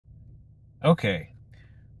Okay,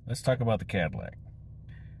 let's talk about the Cadillac.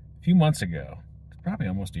 A few months ago, probably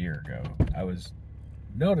almost a year ago, I was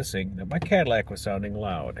noticing that my Cadillac was sounding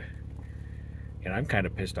loud. And I'm kind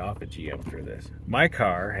of pissed off at GM for this. My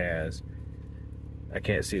car has, I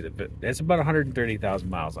can't see but it's about 130,000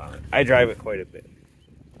 miles on it. I drive it quite a bit.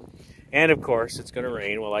 And of course, it's going to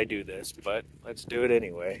rain while I do this, but let's do it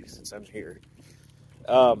anyway, since I'm here.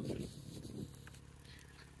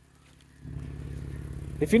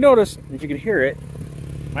 If you notice, if you can hear it,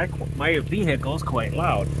 my vehicle is quite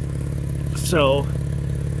loud. So,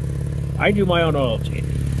 I do my own oil change.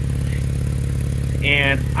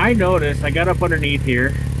 And I noticed, I got up underneath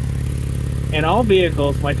here, and all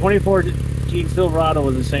vehicles, my 2014 Silverado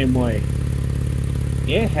was the same way.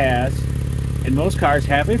 It has, and most cars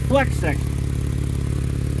have a flex section.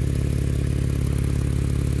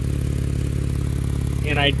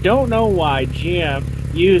 And I don't know why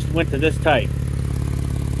GM went to this type.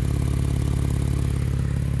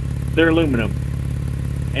 They're aluminum.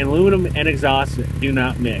 And aluminum and exhaust do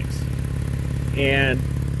not mix. And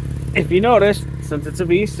if you notice, since it's a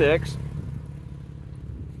V6,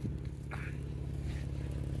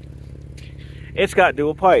 it's got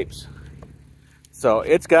dual pipes. So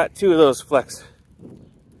it's got two of those flex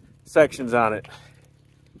sections on it.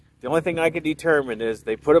 The only thing I could determine is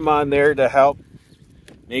they put them on there to help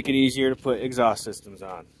make it easier to put exhaust systems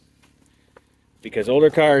on. Because older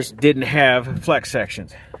cars didn't have flex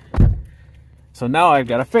sections. So now I've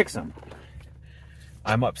got to fix them.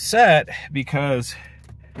 I'm upset because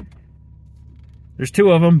there's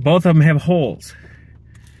two of them. Both of them have holes.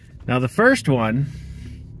 Now the first one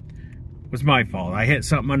was my fault. I hit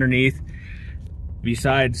something underneath.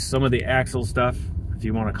 Besides some of the axle stuff, if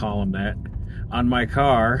you want to call them that, on my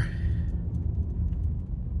car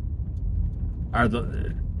are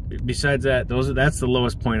besides that, that's the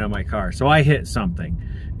lowest point on my car. So I hit something.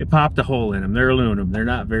 It popped a hole in them. They're aluminum. They're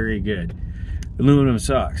not very good. Aluminum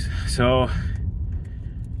sucks. So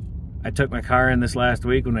I took my car in this last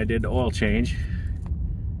week when I did the oil change,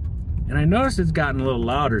 and I noticed it's gotten a little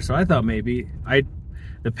louder. So I thought maybe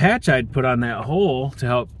the patch I'd put on that hole to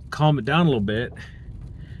help calm it down a little bit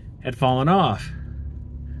had fallen off.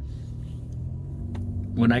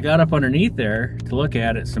 When I got up underneath there to look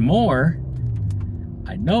at it some more,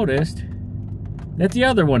 I noticed that the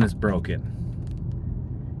other one is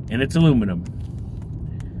broken, and it's aluminum.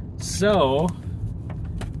 So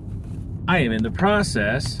I am in the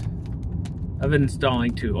process of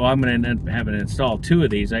installing two. Oh, I'm going to end up having to install two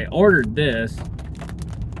of these. I ordered this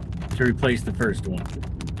to replace the first one.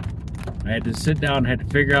 I had to sit down and had to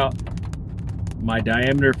figure out my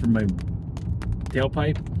diameter for my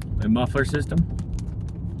tailpipe, my muffler system.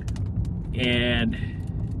 And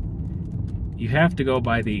you have to go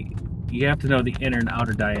by you have to know the inner and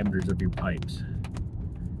outer diameters of your pipes.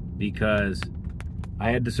 Because I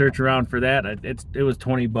had to search around for that. It was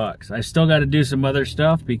 20 bucks. I still got to do some other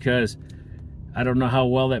stuff because I don't know how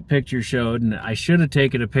well that picture showed, and I should have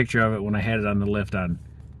taken a picture of it when I had it on the lift on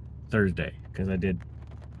Thursday, because I did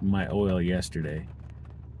my oil yesterday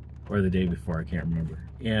or the day before, I can't remember.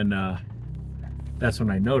 And that's when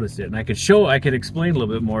I noticed it, and I could explain a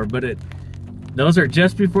little bit more, but those are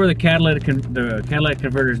just before the Cadillac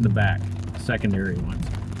converters in the back, secondary ones.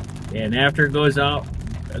 And after it goes out,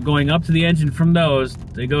 going up to the engine from those,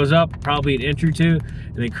 it goes up probably an inch or two,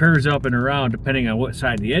 and it curves up and around depending on what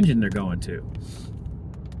side of the engine they're going to.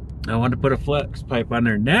 I wanted to put a flex pipe on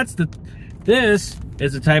there, and this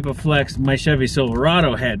is the type of flex my Chevy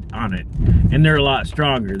Silverado had on it, and they're a lot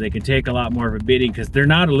stronger. They can take a lot more of a beating because they're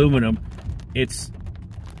not aluminum, it's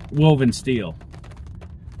woven steel,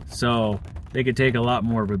 so they can take a lot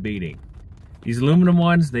more of a beating. These aluminum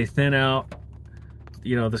ones, they thin out.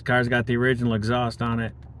 You know, this car's got the original exhaust on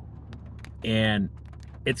it, and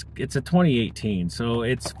it's a 2018, so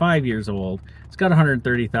it's 5 years old. It's got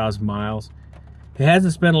 130,000 miles. It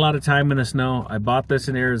hasn't spent a lot of time in the snow. I bought this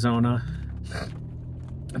in Arizona,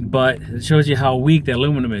 but it shows you how weak the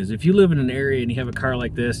aluminum is. If you live in an area and you have a car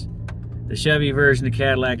like this, the Chevy version, the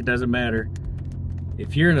Cadillac, it doesn't matter.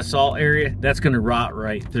 If you're in a salt area, that's going to rot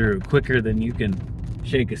right through quicker than you can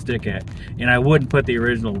shake a stick at. And I wouldn't put the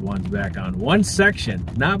original ones back on. One section,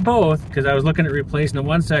 not both, because I was looking at replacing the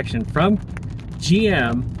one section from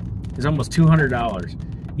GM is almost $200.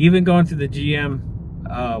 Even going through the GM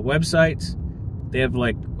websites, they have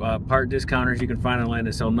like part discounters you can find online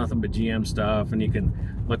that sell nothing but GM stuff, and you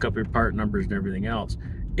can look up your part numbers and everything else.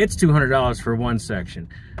 It's $200 for one section.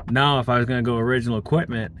 Now if I was going to go original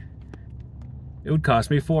equipment, it would cost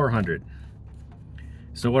me $400.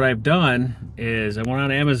 So what I've done is I went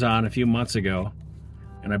on Amazon a few months ago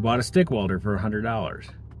and I bought a stick welder for $100.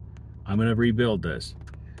 I'm going to rebuild this.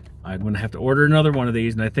 I'm going to have to order another one of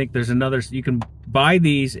these, and I think there's another, you can buy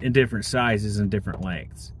these in different sizes and different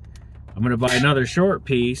lengths. I'm going to buy another short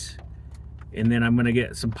piece, and then I'm going to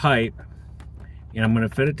get some pipe, and I'm going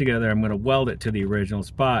to fit it together. I'm going to weld it to the original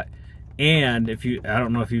spot. And if you, I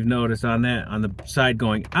don't know if you've noticed on that, on the side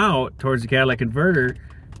going out towards the Cadillac converter,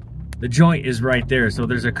 the joint is right there. So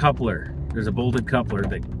there's a coupler, there's a bolted coupler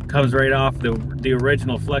that comes right off the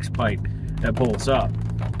original flex pipe that bolts up.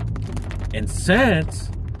 And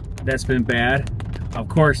since that's been bad, of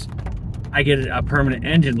course, I get a permanent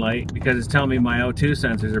engine light because it's telling me my O2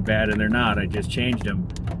 sensors are bad, and they're not. I just changed them.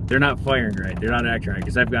 They're not firing right. They're not acting right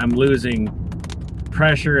because I'm losing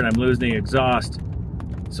pressure and I'm losing the exhaust.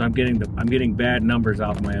 So I'm getting bad numbers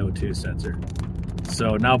off my O2 sensor.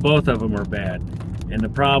 So now both of them are bad. And the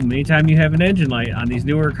problem, anytime you have an engine light on these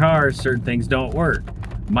newer cars, certain things don't work.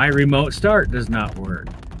 My remote start does not work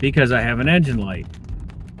because I have an engine light.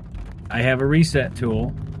 I have a reset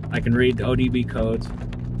tool. I can read the ODB codes,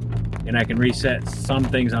 and I can reset some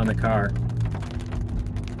things on the car.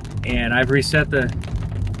 And I've reset the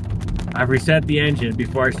engine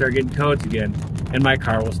before I start getting codes again, and my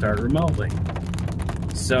car will start remotely.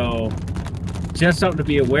 So just something to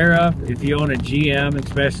be aware of if you own a GM,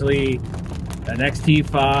 especially an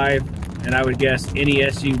XT5, and I would guess any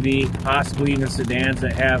SUV, possibly even sedans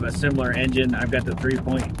that have a similar engine. I've got the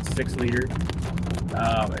 3.6 liter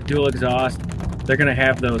dual exhaust. They're going to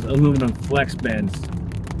have those aluminum flex bends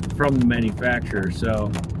from the manufacturer.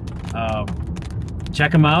 So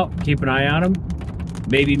check them out, keep an eye on them,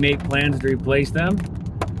 maybe make plans to replace them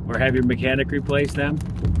or have your mechanic replace them.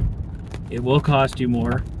 It will cost you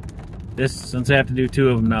more. Since I have to do 2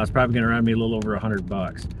 of them now, it's probably going to run me a little over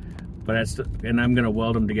 $100. But and I'm going to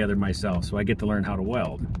weld them together myself, so I get to learn how to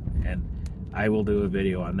weld, and I will do a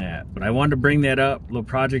video on that. But I wanted to bring that up, little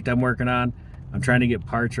project I'm working on. I'm trying to get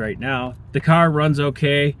parts right now. The car runs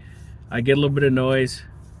okay. I get a little bit of noise.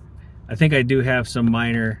 I think I do have some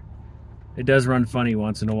minor, it does run funny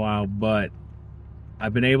once in a while, but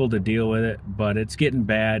I've been able to deal with it. But it's getting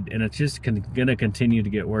bad, and it's just going to continue to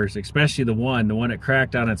get worse, especially the one that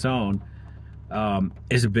cracked on its own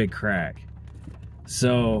is a big crack.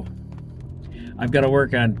 So I've got to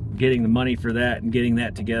work on getting the money for that and getting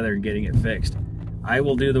that together and getting it fixed. I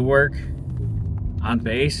will do the work on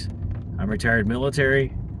base. I'm retired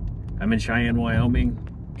military. I'm in Cheyenne, Wyoming,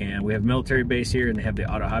 and we have a military base here, and they have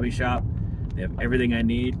the auto hobby shop. They have everything I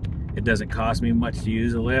need. It doesn't cost me much to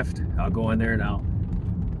use a lift. I'll go in there and I'll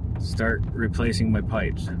start replacing my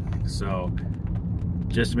pipes. So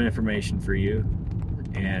just some information for you,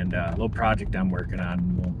 and a little project I'm working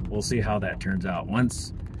on. We'll see how that turns out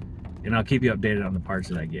and I'll keep you updated on the parts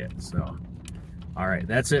that I get. So all right,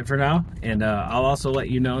 that's it for now, and I'll also let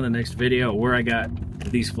you know in the next video where I got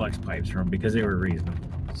these flex pipes from, because they were reasonable.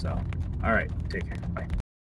 So all right, take care. Bye.